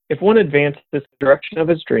if one advances the direction of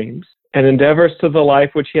his dreams and endeavors to the life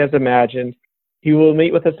which he has imagined, he will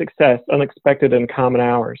meet with a success unexpected in common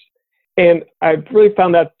hours. And I really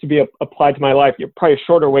found that to be applied to my life. Probably a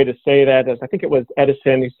shorter way to say that is, I think it was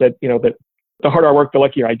Edison who said, that the harder I work, the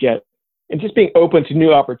luckier I get. And just being open to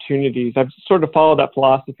new opportunities. I've sort of followed that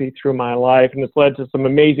philosophy through my life, and it's led to some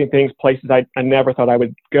amazing things, places I never thought I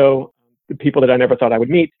would go, the people that I never thought I would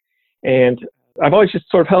meet. And I've always just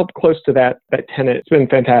sort of held close to that tenet. It's been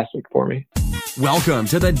fantastic for me. Welcome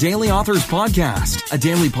to the Daily Authors Podcast, a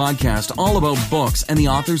daily podcast all about books and the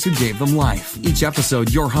authors who gave them life. Each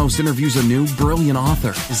episode, your host interviews a new, brilliant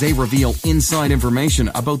author as they reveal inside information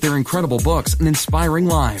about their incredible books and inspiring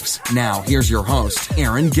lives. Now, here's your host,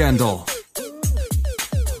 Aaron Gendel.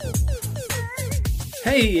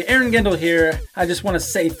 Hey, Aaron Gendel here. I just want to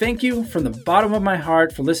say thank you from the bottom of my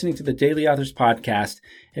heart for listening to the Daily Authors Podcast.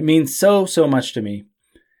 It means so much to me.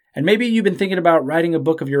 And maybe you've been thinking about writing a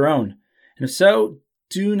book of your own. And if so,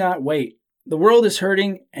 do not wait. The world is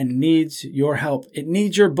hurting and needs your help. It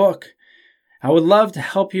needs your book. I would love to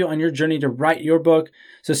help you on your journey to write your book.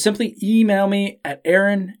 So simply email me at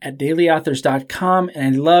aaron@dailyauthors.com,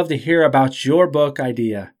 and I'd love to hear about your book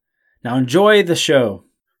idea. Now enjoy the show.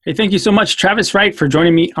 Hey, thank you so much, Travis Wright, for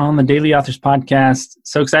joining me on the Daily Authors Podcast.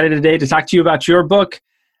 So excited today to talk to you about your book,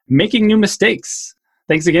 Making New Mistakes.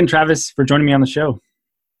 Thanks again, Travis, for joining me on the show.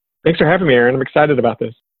 Thanks for having me, Aaron. I'm excited about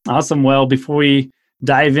this. Awesome. Well, before we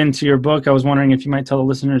dive into your book, I was wondering if you might tell the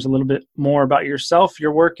listeners a little bit more about yourself,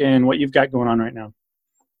 your work, and what you've got going on right now.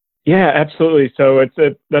 Yeah, absolutely. So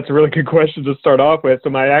that's a really good question to start off with. So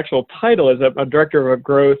my actual title is I'm a director of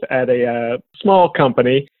growth at a small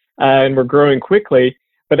company, and we're growing quickly,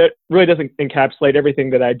 but it really doesn't encapsulate everything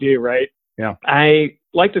that I do, right? Yeah. I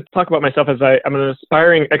like to talk about myself as I'm an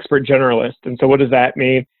aspiring expert generalist. And so what does that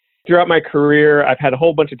mean? Throughout my career, I've had a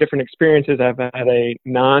whole bunch of different experiences. I've had a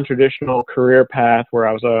non-traditional career path where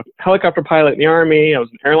I was a helicopter pilot in the Army. I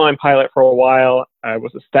was an airline pilot for a while. I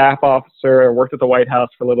was a staff officer. I worked at the White House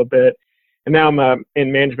for a little bit. And now I'm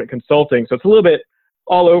in management consulting. So it's a little bit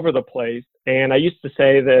all over the place. And I used to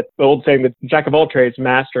say that the old saying that jack of all trades,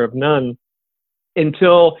 master of none,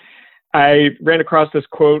 until I ran across this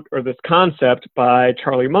quote or this concept by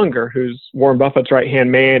Charlie Munger, who's Warren Buffett's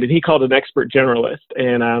right-hand man, and he called an expert generalist.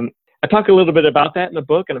 And I talk a little bit about that in the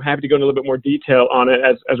book, and I'm happy to go into a little bit more detail on it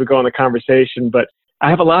as we go on the conversation. But I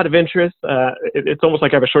have a lot of interest. It's almost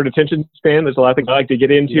like I have a short attention span. There's a lot of things I like to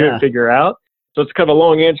get into and figure out. So it's kind of a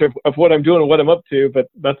long answer of what I'm doing and what I'm up to, but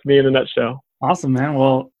that's me in a nutshell. Awesome, man.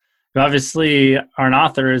 Well, you obviously are an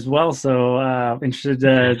author as well, so interested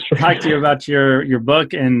to talk to you about your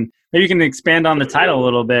book, and maybe you can expand on the title a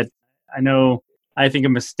little bit. I think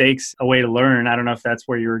of mistakes a way to learn. I don't know if that's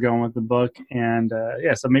where you were going with the book. And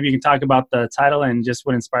so maybe you can talk about the title and just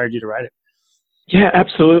what inspired you to write it. Yeah,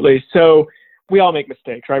 absolutely. So we all make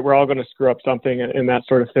mistakes, right? We're all going to screw up something and that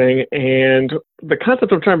sort of thing. And the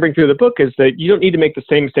concept I'm trying to bring through the book is that you don't need to make the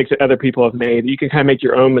same mistakes that other people have made. You can kind of make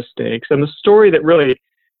your own mistakes. And the story that really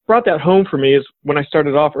brought that home for me is when I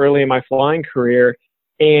started off early in my flying career,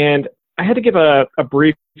 and I had to give a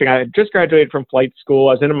briefing. I had just graduated from flight school.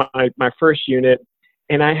 I was in my first unit,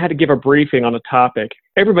 and I had to give a briefing on a topic.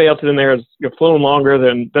 Everybody else in there has flown longer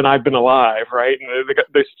than I've been alive, right? And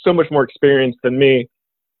they're so much more experienced than me.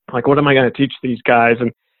 Like, what am I going to teach these guys?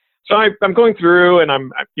 And so I'm going through, and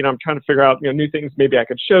I'm trying to figure out new things maybe I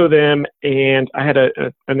could show them. And I had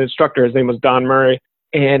an instructor. His name was Don Murray.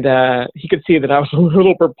 And he could see that I was a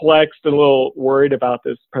little perplexed and a little worried about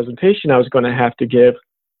this presentation I was going to have to give.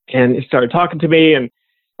 And he started talking to me, and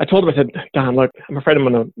I told him, I said, Don, look, I'm afraid I'm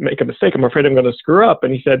going to make a mistake. I'm afraid I'm going to screw up.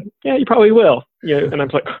 And he said, yeah, you probably will. And I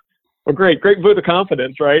was like, well, great vote of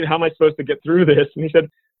confidence, right? How am I supposed to get through this? And he said,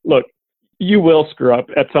 look, you will screw up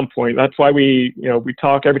at some point. That's why we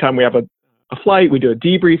talk every time we have a flight. We do a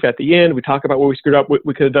debrief at the end. We talk about what we screwed up.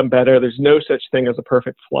 We could have done better. There's no such thing as a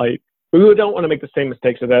perfect flight. We don't want to make the same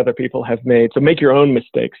mistakes that other people have made. So make your own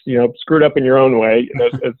mistakes, screw it up in your own way,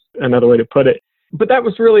 is another way to put it. But that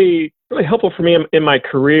was really, really helpful for me in my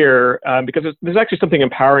career because there's actually something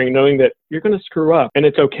empowering knowing that you're going to screw up and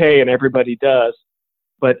it's okay and everybody does.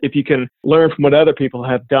 But if you can learn from what other people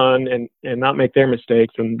have done and not make their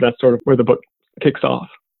mistakes, and that's sort of where the book kicks off.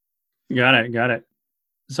 Got it.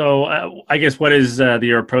 So I guess what is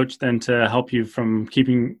your approach then to help you from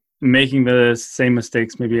making the same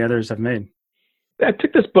mistakes maybe others have made? I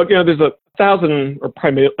took this book, there's 1,000 or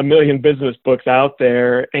probably 1 million business books out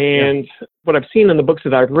there. And what I've seen in the books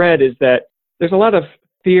that I've read is that there's a lot of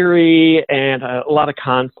theory and a lot of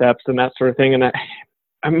concepts and that sort of thing. And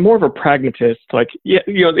I'm more of a pragmatist. Like,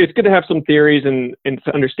 it's good to have some theories and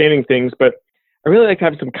understanding things, but I really like to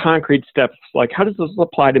have some concrete steps, like how does this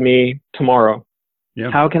apply to me tomorrow? Yeah.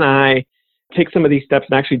 How can I take some of these steps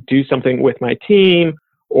and actually do something with my team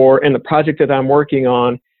or in the project that I'm working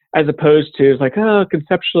on, as opposed to it's like, oh,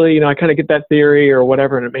 conceptually, I kind of get that theory or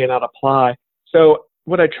whatever, and it may not apply. So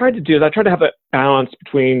what I tried to do is I tried to have a balance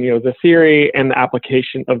between, the theory and the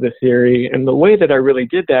application of the theory. And the way that I really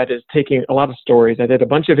did that is taking a lot of stories. I did a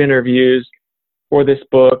bunch of interviews for this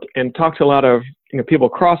book and talked to a lot of, people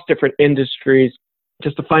across different industries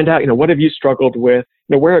just to find out, what have you struggled with?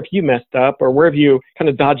 Where have you messed up, or where have you kind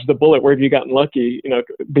of dodged the bullet? Where have you gotten lucky?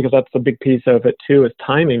 Because that's a big piece of it too, is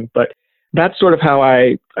timing. But that's sort of how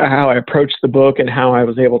I approached the book and how I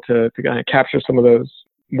was able to kind of capture some of those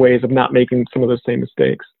ways of not making some of those same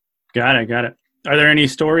mistakes. Got it. Are there any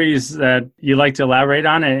stories that you like to elaborate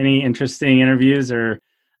on? Any interesting interviews or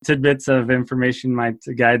tidbits of information might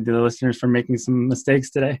guide the listeners from making some mistakes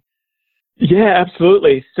today? Yeah,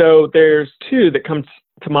 absolutely. So there's two that come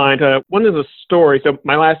to mind. One is a story. So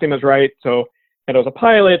my last name is Wright. So and I was a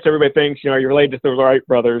pilot. So everybody thinks, you're related to the Wright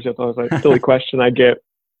brothers. It's always a silly question I get.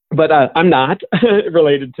 But I'm not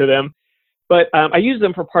related to them. But I use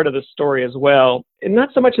them for part of the story as well. And not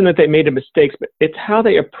so much in that they made mistakes, but it's how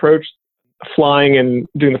they approached flying and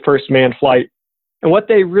doing the first manned flight. And what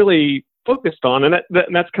they really focused on, and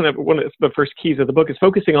that's kind of one of the first keys of the book, is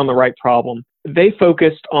focusing on the right problem. They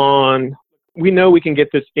focused on, we know we can get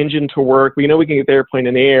this engine to work. We know we can get the airplane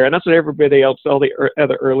in the air. And that's what everybody else, all the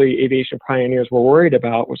other early aviation pioneers were worried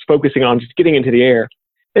about, was focusing on just getting into the air.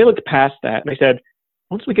 They looked past that and they said,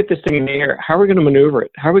 once we get this thing in the air, how are we going to maneuver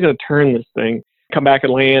it? How are we going to turn this thing, come back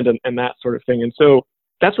and land, and that sort of thing? And so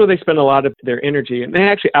that's where they spend a lot of their energy. And they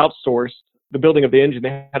actually outsourced the building of the engine.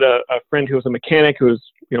 They had a friend who was a mechanic who was,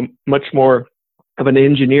 much more of an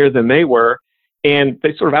engineer than they were. And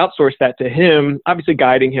they sort of outsourced that to him, obviously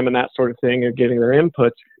guiding him and that sort of thing and getting their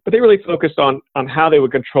inputs. But they really focused on how they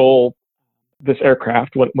would control this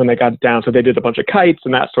aircraft when they got it down. So they did a bunch of kites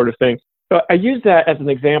and that sort of thing. So I use that as an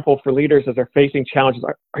example for leaders as they're facing challenges.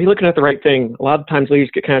 Are you looking at the right thing? A lot of times leaders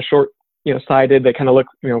get kind of short-sighted. They kind of look,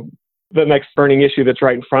 the next burning issue that's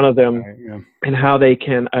right in front of them, right, yeah, and how they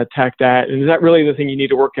can attack that. And is that really the thing you need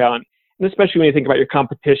to work on? And especially when you think about your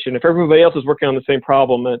competition, if everybody else is working on the same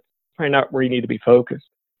problem, that's probably not where you need to be focused.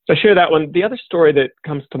 So I share that one. The other story that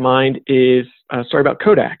comes to mind is a story about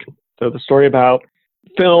Kodak. So the story about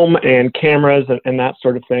film and cameras and that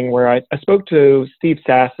sort of thing, where I spoke to Steve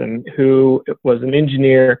Sasson, who was an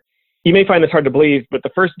engineer. You may find this hard to believe, but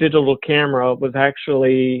the first digital camera was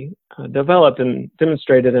actually developed and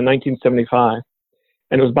demonstrated in 1975.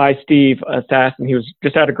 And it was by Steve Sasson. He was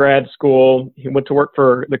just out of grad school. He went to work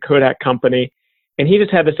for the Kodak company. And he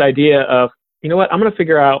just had this idea of, I want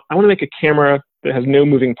to make a camera that has no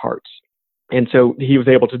moving parts. And so he was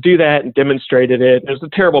able to do that and demonstrated it. It was a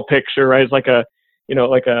terrible picture, right? It's like a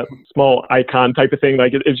small icon type of thing.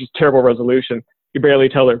 Like it's just terrible resolution. You barely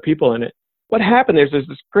tell there are people in it. What happened is there's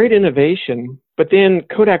this great innovation, but then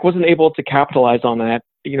Kodak wasn't able to capitalize on that.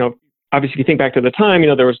 Obviously, if you think back to the time,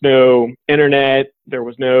 there was no internet, there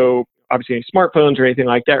was no, obviously, any smartphones or anything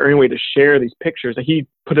like that, or any way to share these pictures. He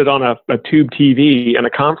put it on a tube TV in a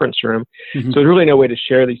conference room, so there's really no way to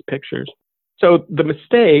share these pictures. So the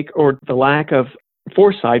mistake or the lack of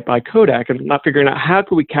foresight by Kodak and not figuring out how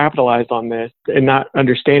could we capitalize on this and not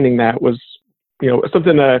understanding that was,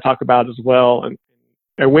 something that I talk about as well. And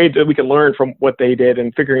a way that we can learn from what they did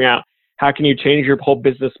and figuring out how can you change your whole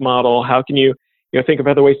business model? How can you, think of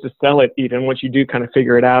other ways to sell it even once you do kind of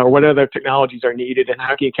figure it out, or what other technologies are needed and how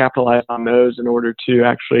can you capitalize on those in order to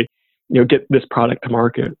actually, get this product to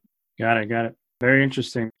market. Got it. Very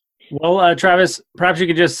interesting. Well, Travis, perhaps you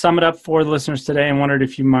could just sum it up for the listeners today and wondered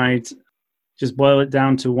if you might just boil it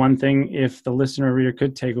down to one thing. If the listener or reader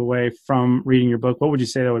could take away from reading your book, what would you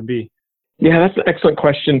say that would be? Yeah, that's an excellent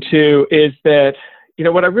question too, is that,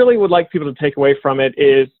 what I really would like people to take away from it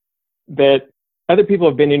is that other people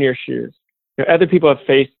have been in your shoes. Other people have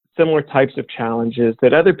faced similar types of challenges,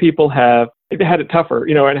 that other people have had it tougher,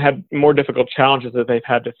 and had more difficult challenges that they've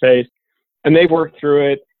had to face. And they've worked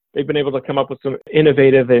through it. They've been able to come up with some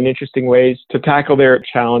innovative and interesting ways to tackle their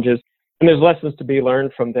challenges. And there's lessons to be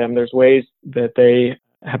learned from them. There's ways that they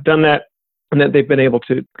have done that and that they've been able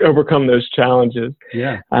to overcome those challenges.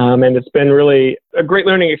 Yeah. And it's been really a great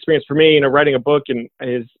learning experience for me. Writing a book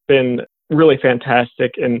has been really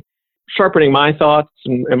fantastic and sharpening my thoughts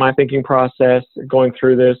and my thinking process going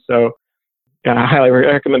through this. So I highly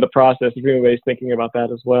recommend the process if anybody's thinking about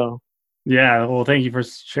that as well. Yeah. Well, thank you for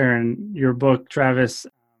sharing your book, Travis.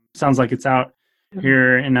 Sounds like it's out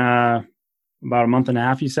here in about a month and a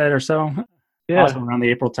half, you said, or so. Yeah. Also around the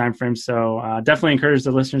April timeframe. So definitely encourage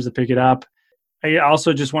the listeners to pick it up. I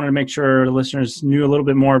also just wanted to make sure listeners knew a little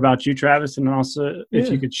bit more about you, Travis, and also if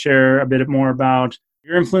you could share a bit more about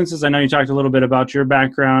your influences. I know you talked a little bit about your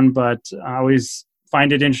background, but I always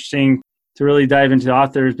find it interesting to really dive into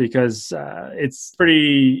authors because it's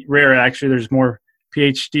pretty rare. Actually, there's more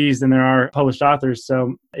PhDs than there are published authors.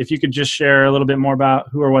 So if you could just share a little bit more about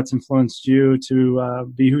who or what's influenced you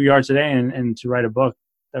to be who you are today and to write a book,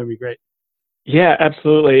 that would be great. Yeah,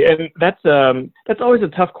 absolutely. And that's always a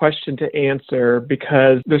tough question to answer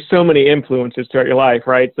because there's so many influences throughout your life,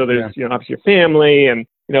 right? So there's, obviously your family and,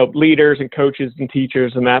 leaders and coaches and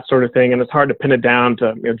teachers and that sort of thing. And it's hard to pin it down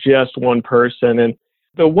to, just one person. And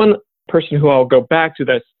the one person who I'll go back to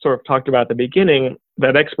that sort of talked about at the beginning,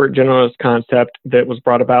 that expert generalist concept that was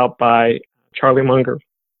brought about by Charlie Munger.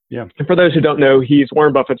 Yeah. And for those who don't know, he's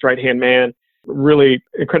Warren Buffett's right-hand man, really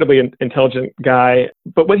incredibly intelligent guy.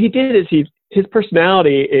 But what he did is his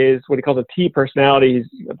personality is what he calls a T personality.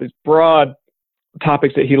 He's these broad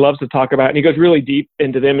topics that he loves to talk about, and he goes really deep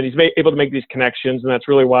into them, and he's able to make these connections, and that's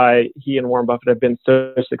really why he and Warren Buffett have been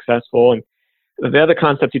so successful. And the other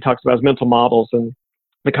concept he talks about is mental models, and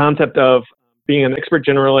the concept of being an expert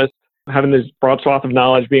generalist, having this broad swath of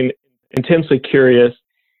knowledge, being intensely curious,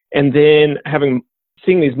 and then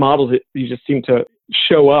seeing these models that you just seem to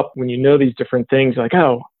show up when you know these different things, like,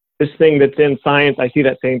 oh, this thing that's in science, I see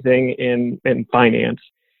that same thing in finance.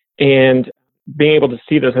 And being able to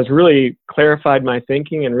see those has really clarified my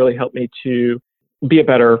thinking and really helped me to be a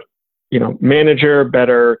better, manager,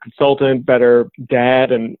 better consultant, better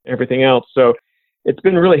dad, and everything else. So it's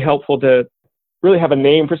been really helpful to really have a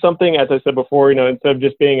name for something. As I said before, instead of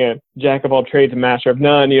just being a jack of all trades and master of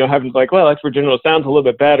none, having like, well, expert generalist sounds a little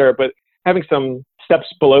bit better, but having some steps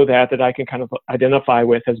below that I can kind of identify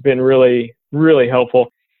with has been really, really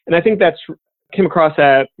helpful. And I think that's came across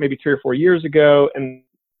that maybe 3 or 4 years ago. And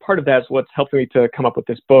part of that's what's helped me to come up with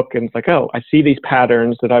this book. And it's like, oh, I see these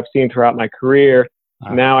patterns that I've seen throughout my career.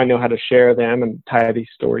 Now I know how to share them and tie these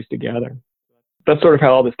stories together. That's sort of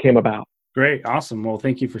how all this came about. Great. Awesome. Well,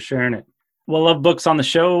 thank you for sharing it. Well, love books on the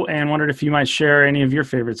show and wondered if you might share any of your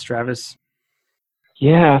favorites, Travis.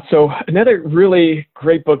 Yeah. So another really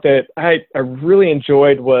great book that I really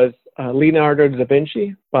enjoyed was Leonardo da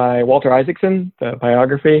Vinci by Walter Isaacson, the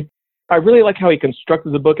biography. I really like how he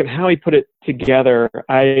constructed the book and how he put it together.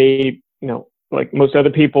 Like most other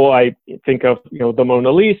people, I think of, the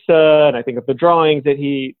Mona Lisa, and I think of the drawings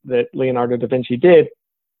that Leonardo da Vinci did.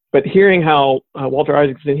 But hearing how Walter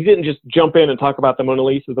Isaacson, he didn't just jump in and talk about the Mona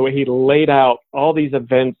Lisa, the way he laid out all these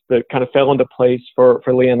events that kind of fell into place for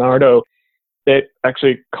Leonardo that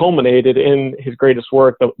actually culminated in his greatest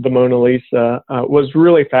work, the Mona Lisa, was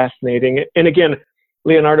really fascinating. And again,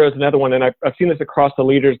 Leonardo is another one, and I've seen this across the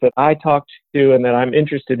leaders that I talk to and that I'm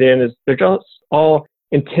interested in, is they're just all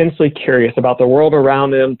intensely curious about the world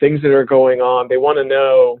around them, things that are going on. They want to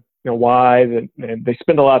know, why, and they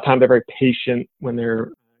spend a lot of time. They're very patient when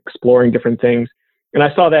they're exploring different things. And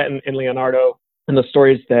I saw that in Leonardo and the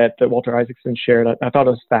stories that Walter Isaacson shared. I thought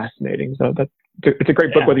it was fascinating. So it's a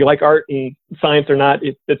great book, whether you like art and science or not.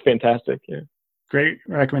 It's fantastic. Yeah. Great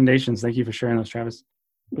recommendations. Thank you for sharing those, Travis.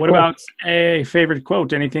 What about a favorite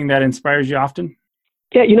quote? Anything that inspires you often?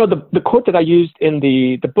 Yeah, the quote that I used in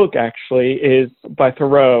the book actually is by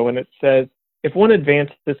Thoreau, and it says, "If one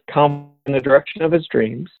advances calmly in the direction of his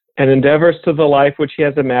dreams and endeavors to the life which he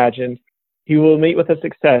has imagined, he will meet with a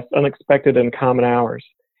success unexpected in common hours."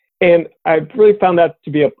 And I've really found that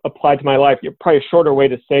to be applied to my life. Probably a shorter way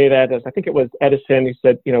to say that is, I think it was Edison who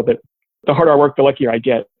said, that the harder I work, the luckier I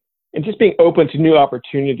get. And just being open to new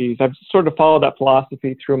opportunities. I've sort of followed that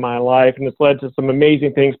philosophy through my life, and it's led to some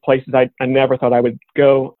amazing things, places I never thought I would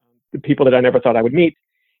go, the people that I never thought I would meet.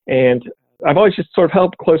 And I've always just sort of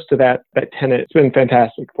held close to that tenet. It's been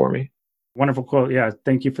fantastic for me. Wonderful quote. Yeah,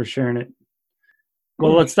 thank you for sharing it.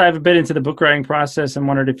 Well, let's dive a bit into the book writing process and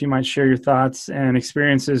wondered if you might share your thoughts and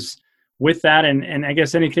experiences with that. And I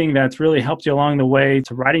guess anything that's really helped you along the way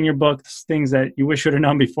to writing your book, things that you wish you would have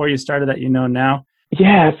known before you started that you know now.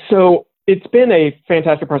 Yeah, so it's been a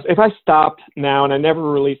fantastic process. If I stopped now and I never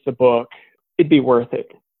released the book, it'd be worth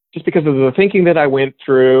it. Just because of the thinking that I went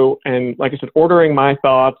through and, like I said, ordering my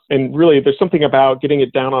thoughts. And really, there's something about getting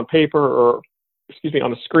it down on paper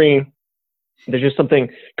on a screen. There's just something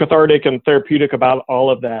cathartic and therapeutic about all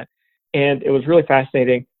of that. And it was really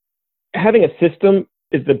fascinating. Having a system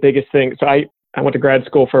is the biggest thing. So I went to grad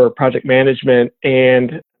school for project management,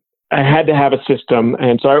 and I had to have a system.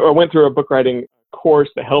 And so I went through a book writing course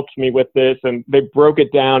that helped me with this, and they broke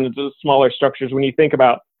it down into smaller structures. When you think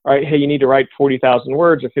about, all right, hey, you need to write 40,000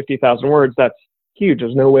 words or 50,000 words, that's huge.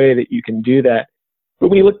 There's no way that you can do that. But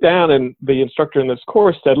when you look down, and the instructor in this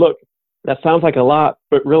course said, look, that sounds like a lot,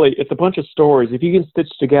 but really it's a bunch of stories. If you can stitch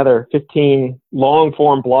together 15 long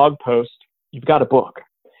form blog posts, you've got a book.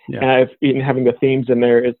 Yeah. And having the themes in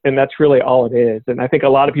there and that's really all it is. And I think a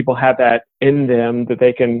lot of people have that in them that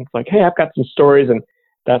they can like, hey, I've got some stories and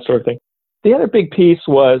that sort of thing. The other big piece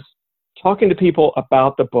was talking to people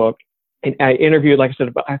about the book. And I interviewed, like I said,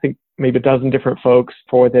 about, I think maybe a dozen different folks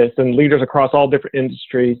for this and leaders across all different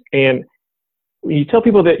industries. And when you tell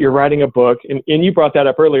people that you're writing a book, and you brought that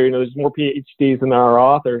up earlier, there's more PhDs than there are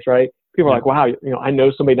authors, right? People are like, wow, I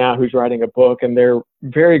know somebody now who's writing a book, and they're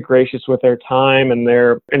very gracious with their time and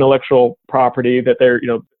their intellectual property, that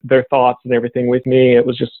their thoughts and everything with me. It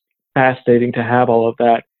was just fascinating to have all of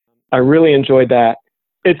that. I really enjoyed that.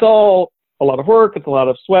 It's all a lot of work. It's a lot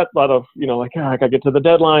of sweat, a lot of, I got to get to the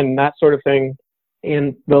deadline and that sort of thing.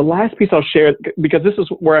 And the last piece I'll share, because this is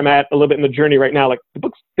where I'm at a little bit in the journey right now, like the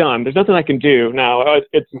book's done. There's nothing I can do now.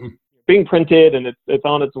 It's being printed and it's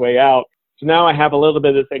on its way out. So now I have a little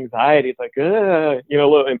bit of this anxiety. It's like, a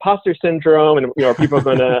little imposter syndrome, and are people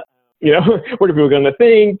going to, what are people going to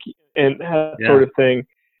think, and that sort of thing.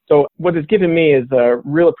 So what it's given me is a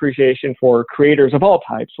real appreciation for creators of all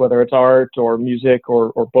types, whether it's art or music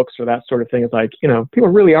or books or that sort of thing. It's like, people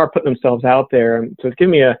really are putting themselves out there, and so it's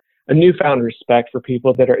given me a newfound respect for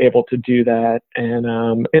people that are able to do that, and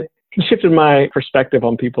it shifted my perspective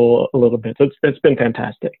on people a little bit. So it's been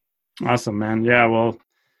fantastic. Awesome, man. Yeah, well,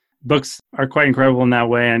 books are quite incredible in that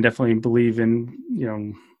way. I definitely believe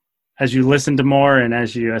in, as you listen to more and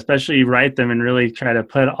as you especially write them and really try to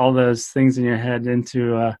put all those things in your head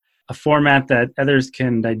into a format that others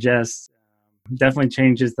can digest, definitely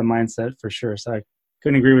changes the mindset for sure. So I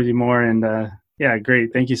couldn't agree with you more. And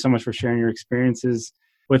great. Thank you so much for sharing your experiences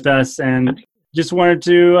with us. And just wanted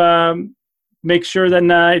to make sure that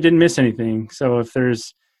I didn't miss anything. So if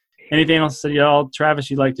there's anything else that Travis,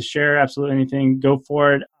 you'd like to share, absolutely anything, go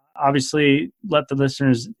for it. Obviously, let the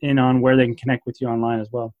listeners in on where they can connect with you online as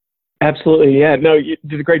well. Absolutely. Yeah. No, you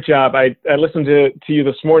did a great job. I listened to you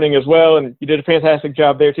this morning as well, and you did a fantastic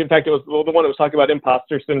job there too. In fact, it was the one that was talking about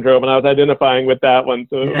imposter syndrome, and I was identifying with that one.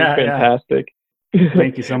 So it was fantastic. Yeah.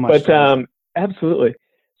 Thank you so much. But absolutely.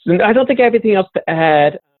 So I don't think I have anything else to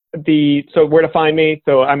add. So where to find me?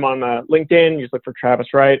 So I'm on LinkedIn. You just look for Travis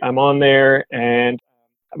Wright. I'm on there, and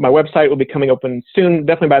my website will be coming open soon.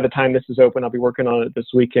 Definitely by the time this is open, I'll be working on it this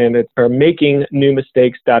weekend. It's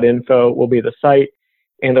makingnewmistakes.info will be the site,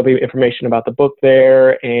 and there'll be information about the book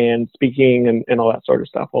there and speaking and all that sort of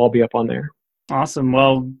stuff. Will all be up on there. Awesome.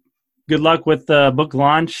 Well, good luck with the book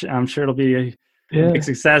launch. I'm sure it'll be a big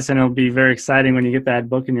success, and it'll be very exciting when you get that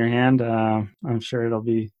book in your hand. I'm sure it'll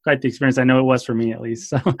be quite the experience. I know it was for me at least.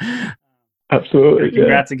 So, absolutely.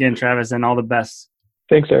 Congrats again, Travis, and all the best.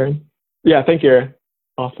 Thanks, Aaron. Yeah, thank you, Aaron.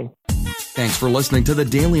 Awesome. Thanks for listening to the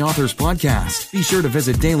Daily Authors Podcast. Be sure to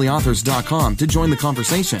visit dailyauthors.com to join the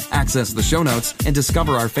conversation, access the show notes, and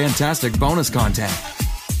discover our fantastic bonus content.